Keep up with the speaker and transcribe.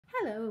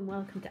Hello and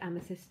welcome to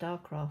Amethyst Star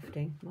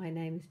Crafting. My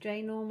name is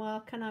Jane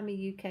Ormark and I'm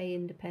a UK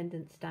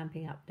independent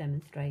Stampin' Up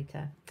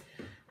demonstrator.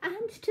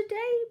 And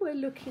today we're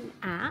looking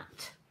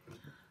at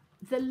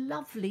the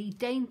lovely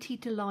Dainty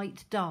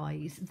Delight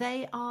Dies.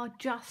 They are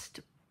just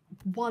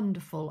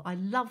wonderful. I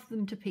love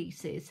them to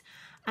pieces.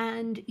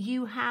 And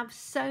you have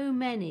so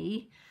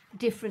many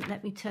different,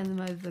 let me turn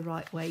them over the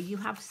right way. You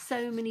have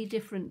so many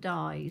different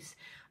dies.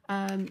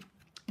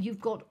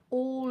 You've got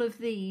all of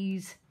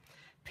these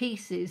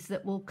pieces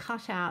that will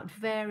cut out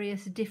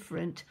various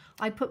different,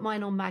 I put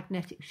mine on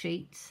magnetic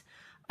sheets,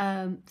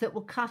 that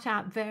will cut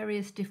out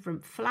various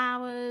different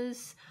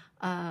flowers,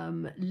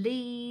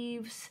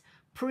 leaves,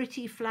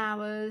 pretty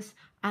flowers,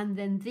 and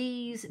then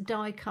these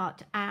die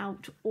cut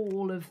out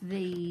all of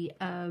the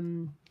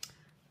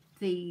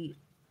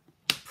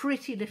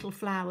pretty little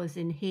flowers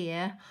in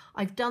here.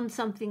 I've done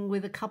something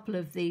with a couple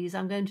of these.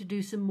 I'm going to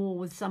do some more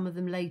with some of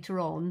them later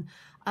on,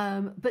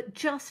 but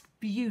just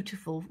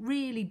beautiful,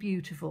 really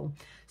beautiful.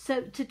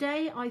 So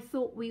today I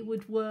thought we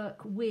would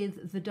work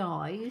with the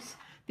dies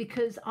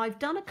because I've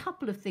done a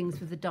couple of things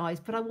with the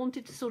dies, but I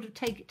wanted to sort of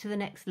take it to the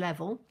next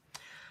level.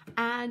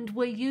 And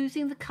we're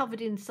using the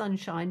Covered in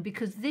Sunshine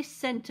because this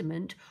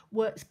sentiment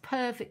works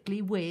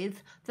perfectly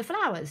with the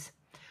flowers.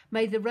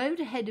 May the road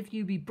ahead of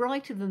you be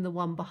brighter than the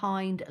one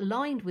behind,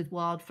 lined with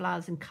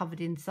wildflowers and covered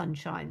in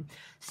sunshine.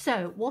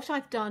 So what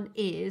I've done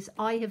is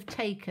I have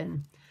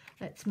taken,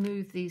 let's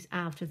move these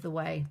out of the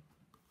way,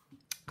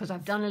 because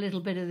I've done a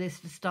little bit of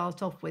this to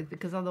start off with,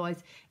 because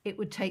otherwise it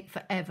would take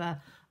forever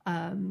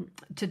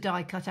to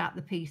die cut out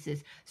the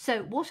pieces.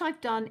 So what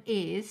I've done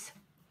is,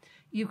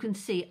 you can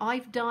see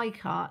I've die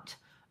cut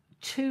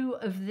two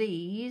of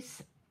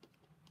these,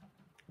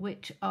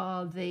 which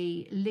are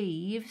the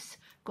leaves.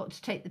 Got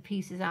to take the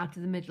pieces out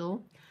of the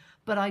middle,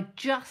 but I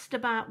just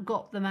about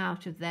got them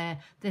out of there.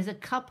 There's a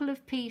couple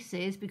of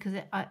pieces because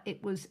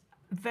it was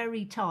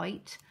very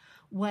tight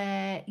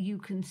where you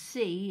can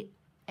see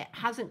it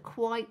hasn't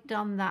quite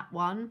done that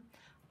one,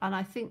 and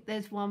I think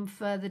there's one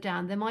further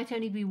down. There might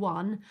only be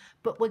one,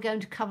 but we're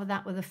going to cover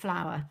that with a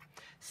flower.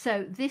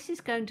 So this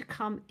is going to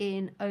come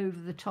in over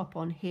the top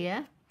on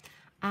here,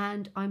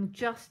 and I'm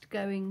just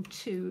going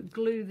to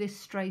glue this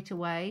straight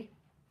away.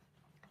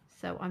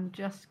 So I'm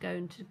just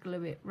going to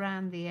glue it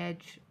round the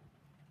edge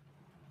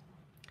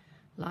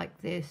like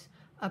this.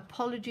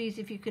 Apologies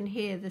if you can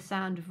hear the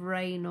sound of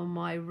rain on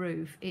my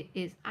roof. It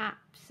is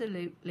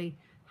absolutely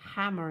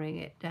hammering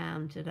it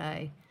down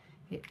today.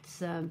 It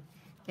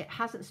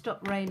hasn't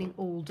stopped raining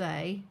all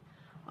day.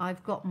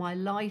 I've got my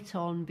light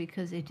on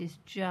because it is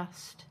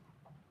just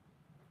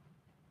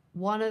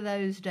one of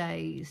those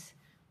days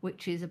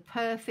which is a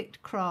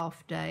perfect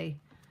craft day.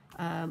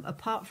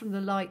 Apart from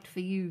the light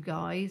for you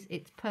guys,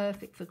 it's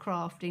perfect for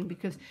crafting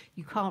because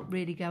you can't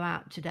really go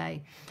out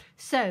today.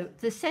 So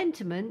the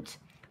sentiment,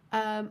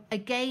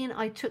 again,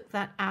 I took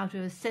that out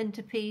of a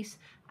centerpiece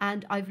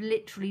and I've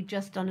literally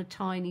just done a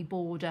tiny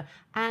border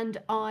and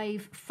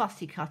I've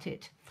fussy cut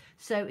it.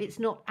 So it's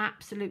not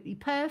absolutely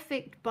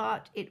perfect,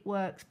 but it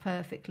works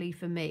perfectly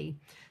for me.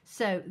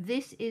 So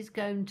this is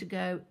going to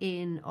go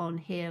in on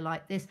here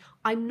like this.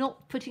 I'm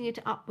not putting it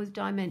up with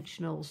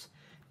dimensionals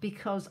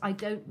because I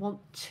don't want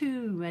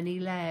too many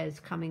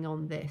layers coming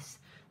on this.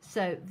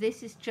 So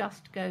this is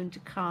just going to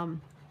come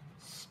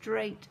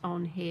straight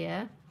on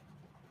here.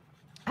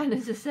 And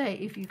as I say,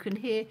 if you can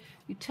hear,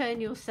 you turn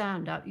your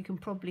sound up, you can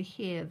probably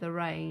hear the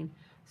rain.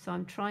 So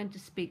I'm trying to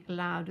speak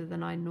louder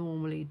than I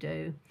normally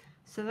do.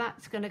 So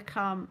that's going to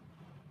come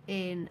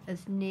in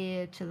as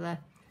near to the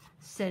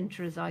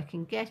center as I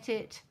can get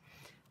it.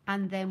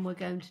 And then we're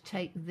going to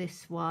take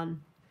this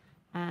one,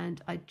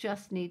 and I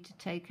just need to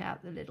take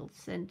out the little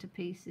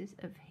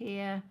centerpieces of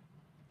here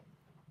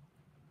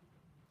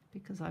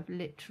because I've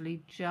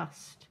literally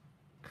just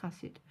cut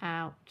it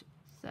out.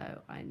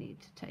 So I need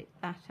to take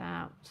that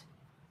out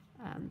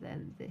and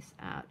then this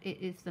out. It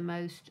is the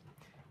most,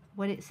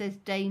 when it says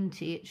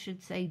dainty, it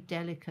should say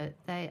delicate.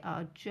 They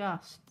are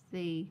just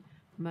the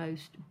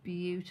most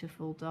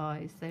beautiful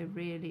dies. They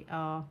really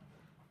are.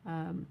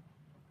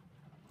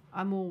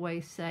 I'm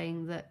always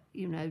saying that,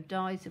 you know,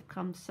 dies have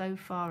come so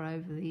far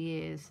over the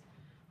years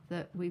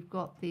that we've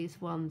got these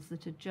ones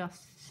that are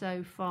just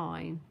so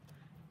fine,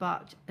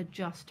 but are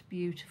just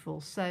beautiful.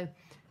 So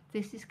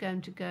this is going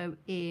to go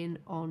in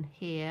on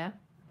here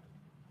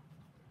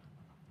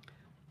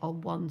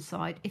on one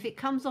side. If it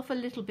comes off a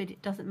little bit,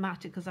 it doesn't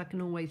matter because I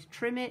can always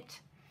trim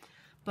it,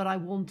 but I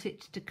want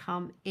it to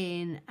come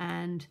in,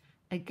 and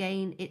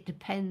again, it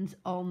depends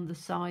on the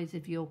size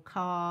of your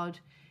card.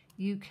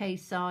 UK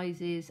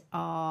sizes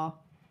are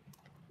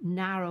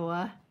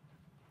narrower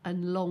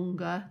and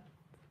longer.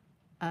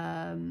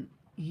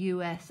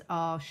 US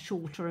are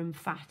shorter and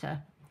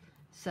fatter.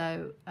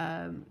 So,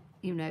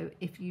 you know,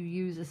 if you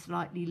use a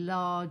slightly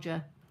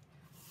larger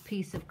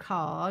piece of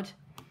card,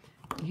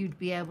 you'd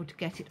be able to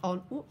get it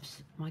on,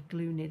 oops, my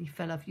glue nearly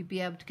fell off, you'd be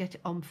able to get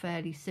it on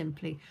fairly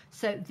simply.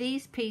 So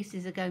these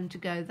pieces are going to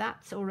go,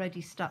 that's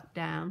already stuck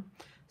down.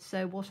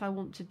 So what I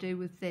want to do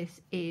with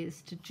this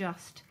is to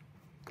just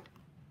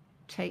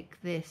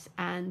take this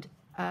and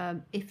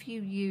if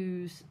you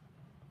use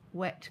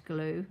wet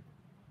glue,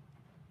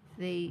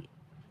 the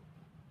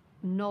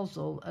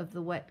nozzle of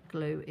the wet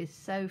glue is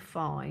so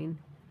fine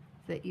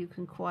that you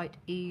can quite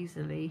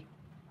easily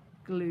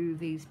glue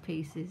these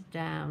pieces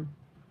down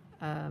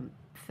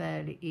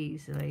fairly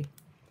easily.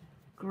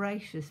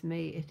 Gracious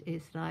me, it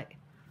is like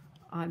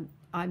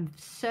I'm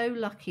so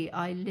lucky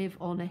I live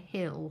on a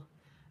hill,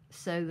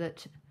 so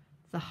that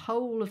the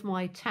whole of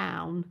my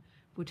town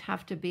would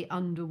have to be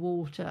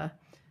underwater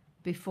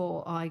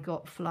before I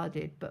got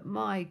flooded. But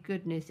my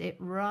goodness, it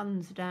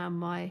runs down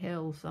my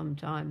hill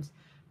sometimes,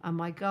 and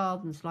my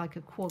garden's like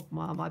a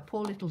quagmire. My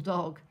poor little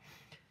dog,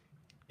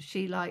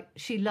 she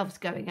loves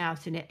going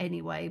out in it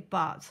anyway,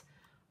 but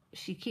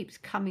she keeps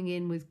coming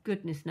in with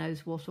goodness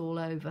knows what all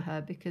over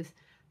her, because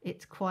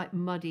it's quite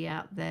muddy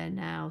out there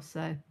now,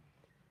 so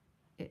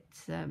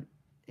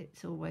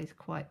it's always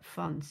quite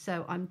fun.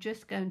 So I'm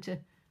just going to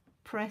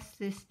press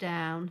this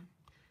down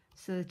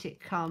so that it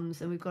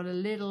comes, and we've got a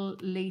little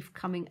leaf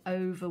coming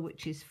over,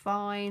 which is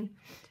fine,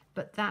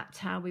 but that's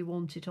how we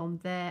want it on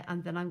there.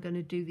 And then I'm going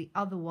to do the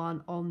other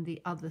one on the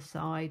other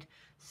side,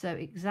 so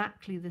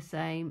exactly the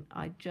same.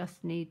 I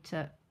just need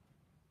to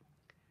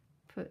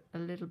put a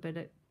little bit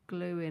of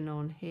glue in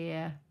on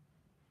here,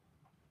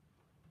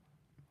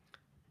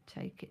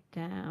 take it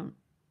down,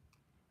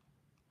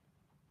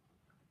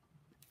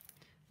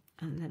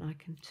 and then I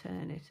can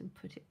turn it and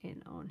put it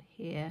in on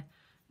here.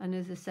 And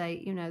as I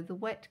say, you know, the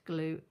wet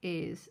glue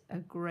is a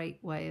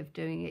great way of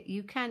doing it.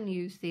 You can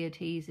use the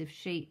adhesive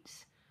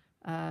sheets,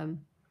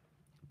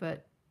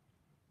 but,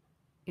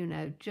 you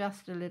know,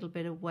 just a little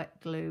bit of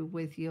wet glue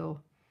with your,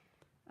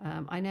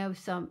 I know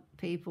some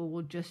people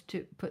will just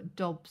put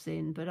dobs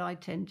in, but I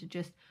tend to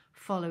just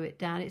follow it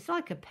down. It's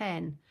like a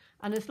pen,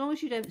 and as long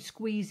as you don't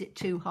squeeze it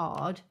too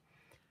hard,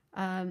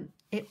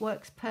 it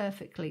works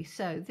perfectly.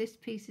 So this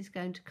piece is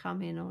going to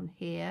come in on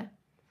here,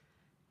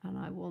 and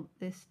I want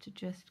this to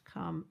just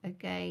come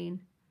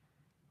again,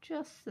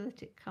 just so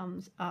that it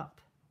comes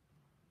up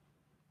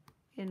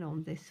in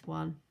on this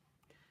one,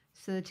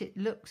 so that it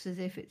looks as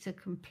if it's a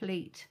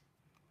complete,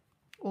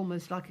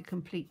 almost like a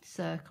complete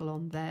circle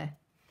on there,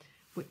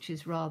 which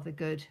is rather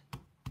good.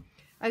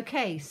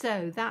 Okay,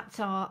 so that's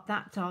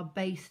our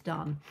base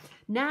done.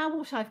 Now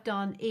what I've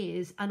done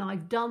is, and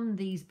I've done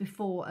these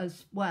before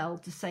as well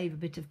to save a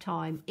bit of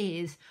time,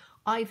 is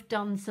I've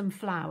done some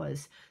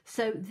flowers.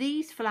 So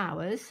these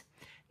flowers,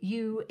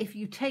 if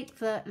you take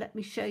the, let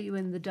me show you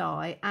in the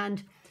die,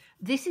 and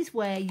this is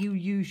where you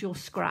use your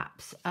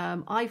scraps.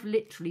 I've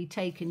literally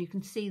taken, you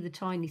can see the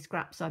tiny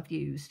scraps I've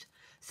used.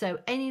 So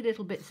any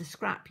little bits of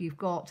scrap you've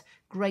got,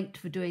 great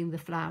for doing the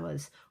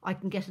flowers. I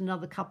can get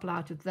another couple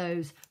out of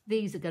those.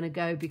 These are going to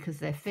go because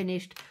they're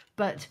finished.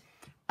 But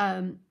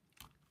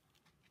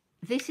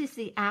this is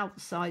the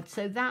outside.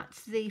 So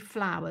that's the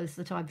flowers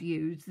that I've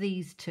used,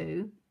 these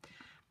two.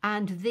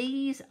 And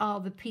these are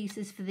the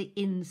pieces for the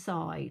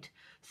inside.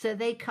 So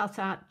they cut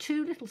out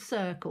two little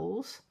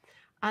circles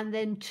and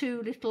then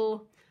two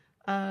little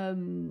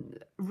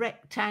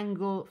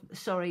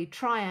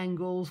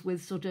triangles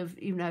with sort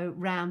of, you know,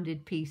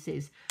 rounded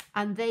pieces,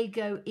 and they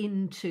go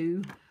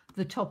into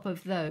the top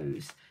of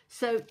those.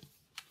 So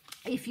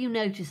if you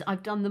notice,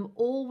 I've done them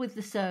all with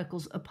the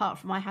circles, apart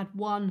from I had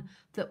one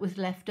that was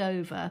left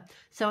over.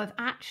 So I've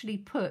actually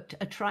put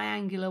a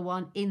triangular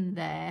one in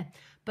there,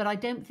 but I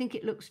don't think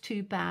it looks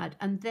too bad.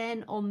 And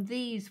then on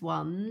these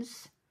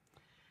ones,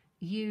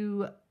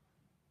 you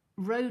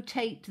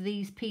rotate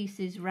these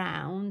pieces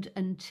round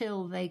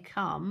until they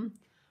come,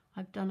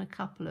 I've done a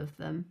couple of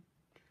them,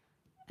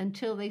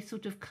 until they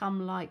sort of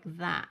come like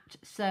that.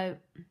 So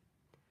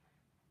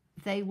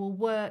they will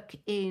work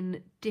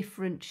in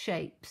different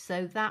shapes.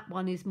 So that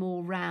one is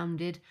more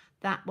rounded,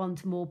 that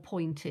one's more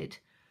pointed.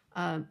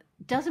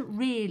 Doesn't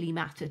really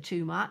matter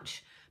too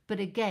much, but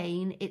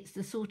again, it's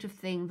the sort of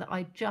thing that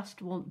I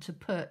just want to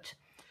put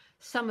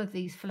some of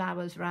these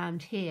flowers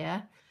around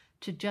here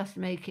to just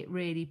make it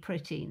really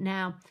pretty.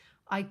 Now,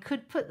 I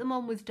could put them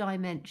on with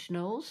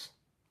dimensionals,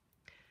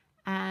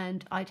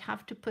 and I'd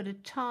have to put a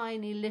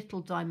tiny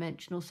little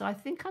dimensional. So I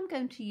think I'm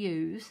going to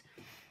use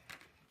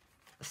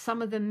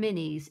some of the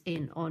minis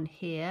in on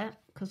here,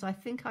 because I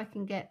think I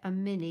can get a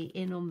mini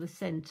in on the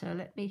center.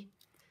 Let me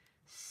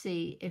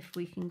see if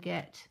we can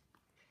get,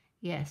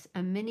 yes,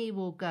 a mini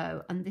will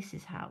go. And this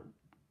is how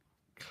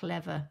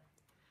clever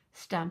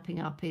Stampin'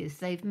 Up is.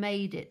 They've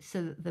made it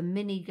so that the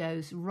mini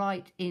goes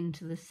right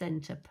into the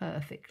center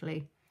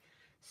perfectly.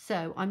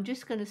 So I'm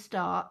just going to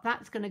start,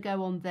 that's going to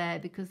go on there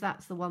because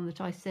that's the one that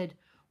I said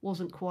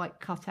wasn't quite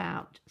cut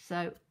out.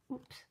 So,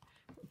 oops,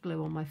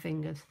 glue on my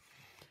fingers.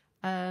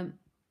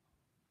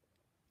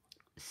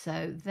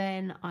 So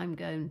then I'm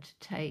going to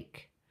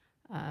take,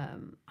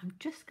 I'm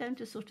just going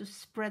to sort of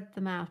spread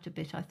them out a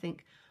bit, I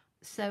think.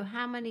 So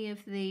how many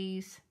of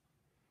these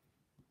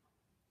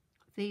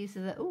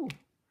are the, oh,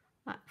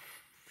 that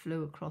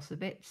flew across a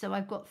bit. So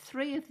I've got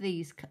 3 of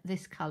these,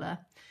 this colour.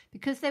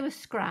 Because they were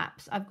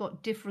scraps, I've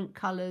got different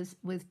colours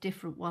with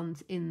different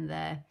ones in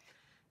there.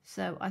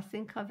 So I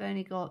think I've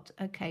only got,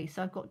 okay,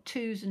 so I've got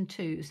 2s and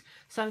 2s.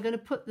 So I'm going to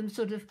put them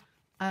sort of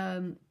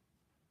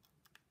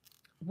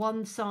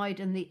one side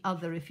and the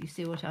other, if you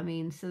see what I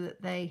mean, so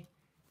that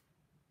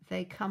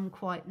they come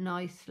quite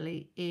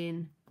nicely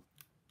in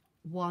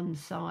one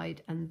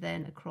side and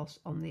then across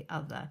on the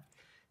other.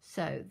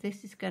 So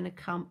this is going to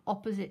come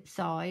opposite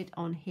side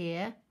on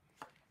here,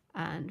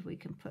 and we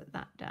can put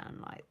that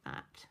down like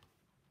that.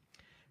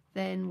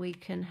 Then we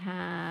can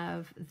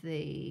have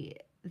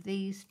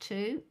these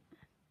two,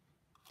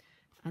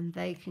 and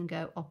they can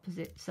go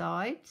opposite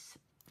sides.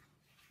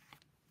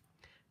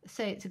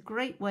 So it's a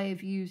great way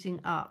of using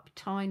up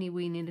tiny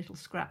weeny little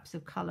scraps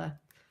of colour.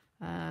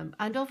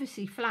 And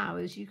obviously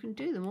flowers, you can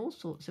do them all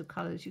sorts of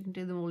colours. You can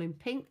do them all in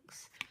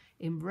pinks,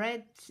 in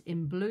reds,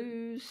 in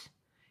blues,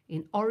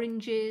 in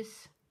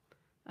oranges,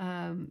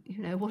 you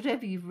know,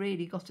 whatever you've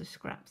really got of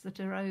scraps that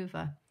are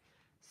over.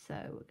 So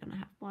we're going to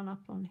have one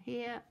up on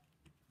here,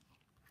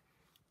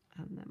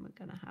 and then we're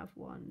going to have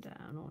one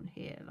down on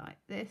here like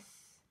this.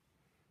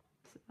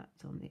 So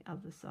that's on the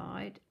other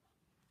side.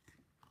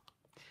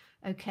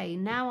 Okay,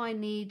 now I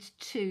need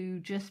to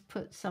just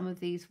put some of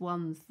these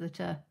ones that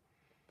are,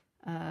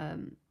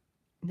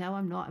 no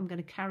I'm not, I'm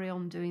going to carry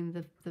on doing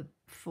the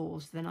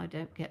fours, then I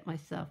don't get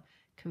myself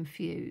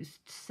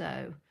confused.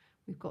 So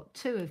we've got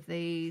two of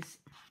these.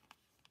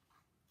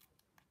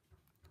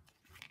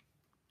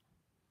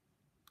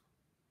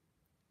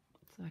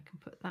 So I can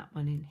put that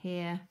one in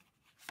here.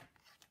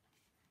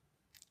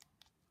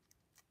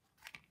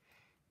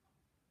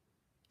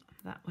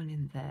 That one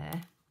in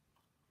there.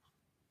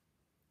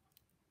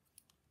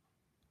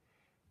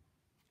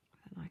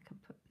 I can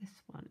put this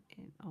one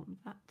in on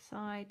that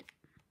side,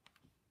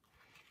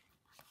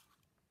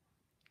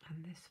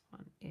 and this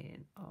one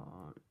in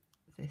on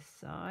this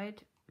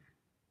side,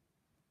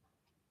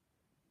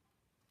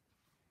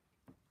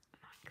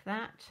 like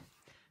that.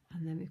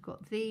 And then we've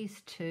got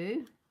these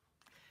two,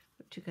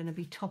 which are going to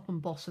be top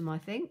and bottom, I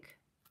think.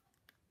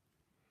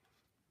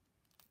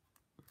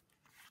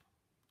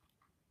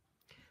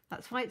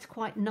 That's why it's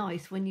quite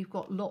nice when you've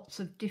got lots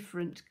of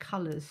different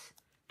colours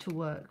to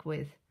work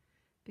with.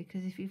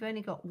 Because if you've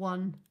only got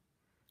one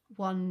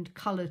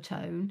colour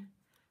tone,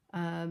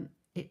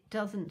 it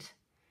doesn't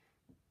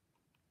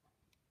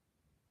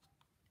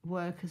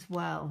work as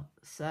well.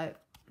 So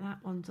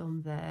that one's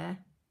on there,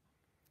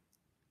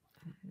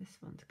 and this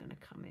one's going to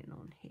come in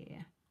on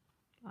here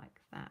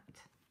like that.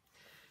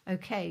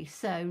 Okay,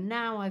 so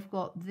now I've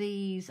got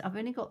these. I've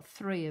only got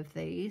 3 of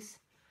these,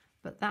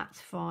 but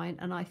that's fine.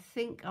 And I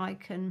think I'm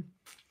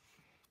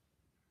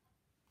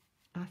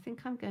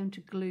going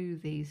to glue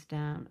these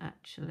down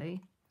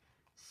actually.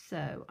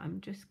 So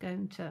I'm just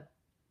going to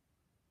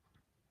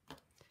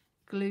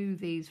glue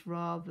these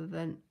rather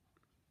than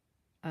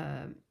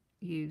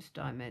use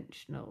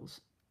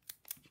dimensionals.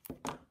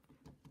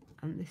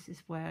 And this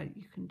is where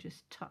you can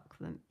just tuck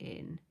them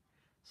in.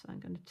 So I'm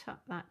going to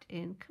tuck that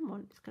in. Come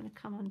on, it's going to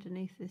come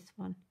underneath this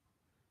one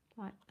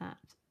like that.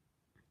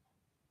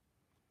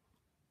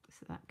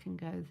 So that can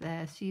go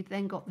there. So you've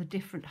then got the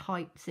different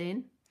heights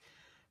in.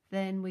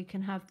 Then we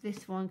can have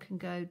this one can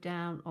go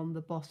down on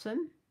the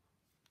bottom.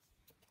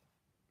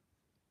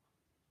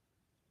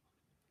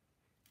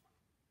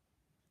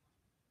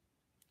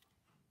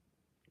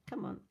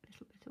 Come on, a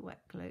little bit of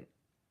wet glue.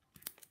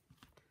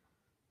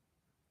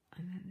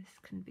 And then this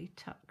can be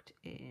tucked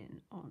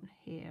in on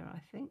here, I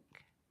think.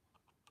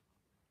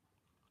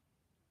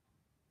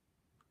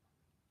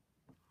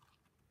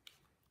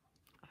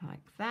 Like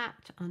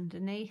that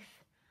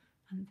underneath.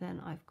 And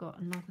then I've got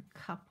another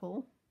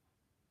couple.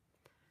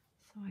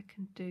 So I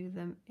can do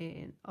them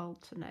in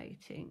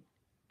alternating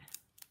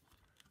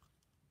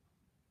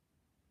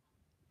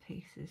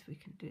pieces. We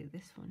can do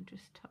this one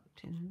just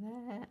tucked in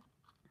there.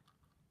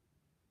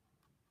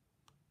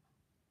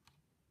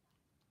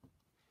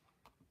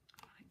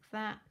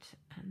 That,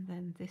 and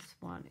then this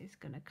one is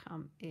going to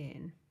come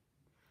in.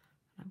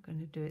 I'm going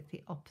to do it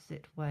the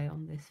opposite way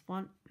on this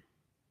one.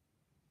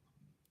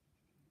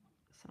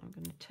 So I'm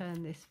going to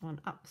turn this one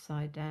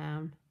upside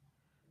down,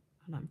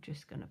 and I'm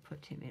just going to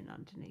put him in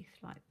underneath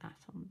like that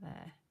on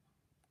there.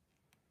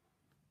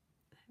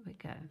 There we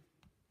go.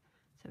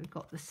 So we've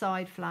got the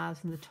side flowers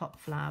and the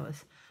top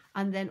flowers,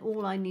 and then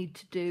all I need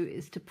to do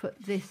is to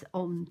put this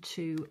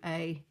onto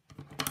a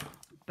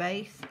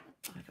base.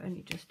 I've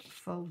only just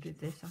folded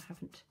this, I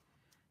haven't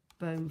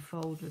bone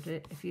folded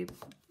it. If you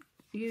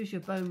use your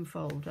bone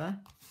folder,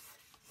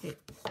 it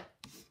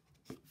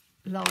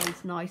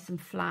lies nice and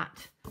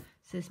flat,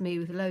 says me,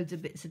 with loads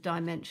of bits of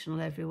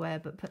dimensional everywhere.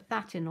 But put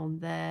that in on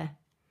there,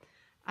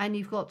 and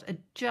you've got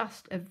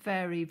just a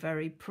very,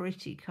 very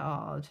pretty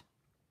card,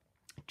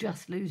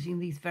 just losing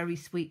these very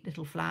sweet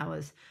little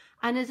flowers.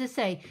 And as I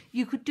say,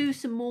 you could do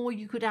some more,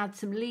 you could add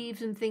some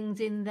leaves and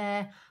things in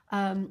there,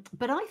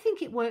 but I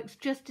think it works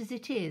just as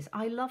it is.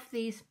 I love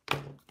these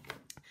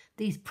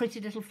pretty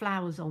little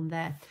flowers on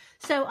there.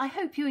 So I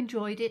hope you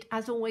enjoyed it.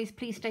 As always,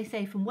 please stay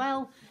safe and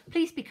well,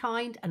 please be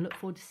kind, and look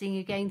forward to seeing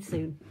you again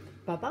soon.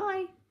 Bye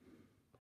bye.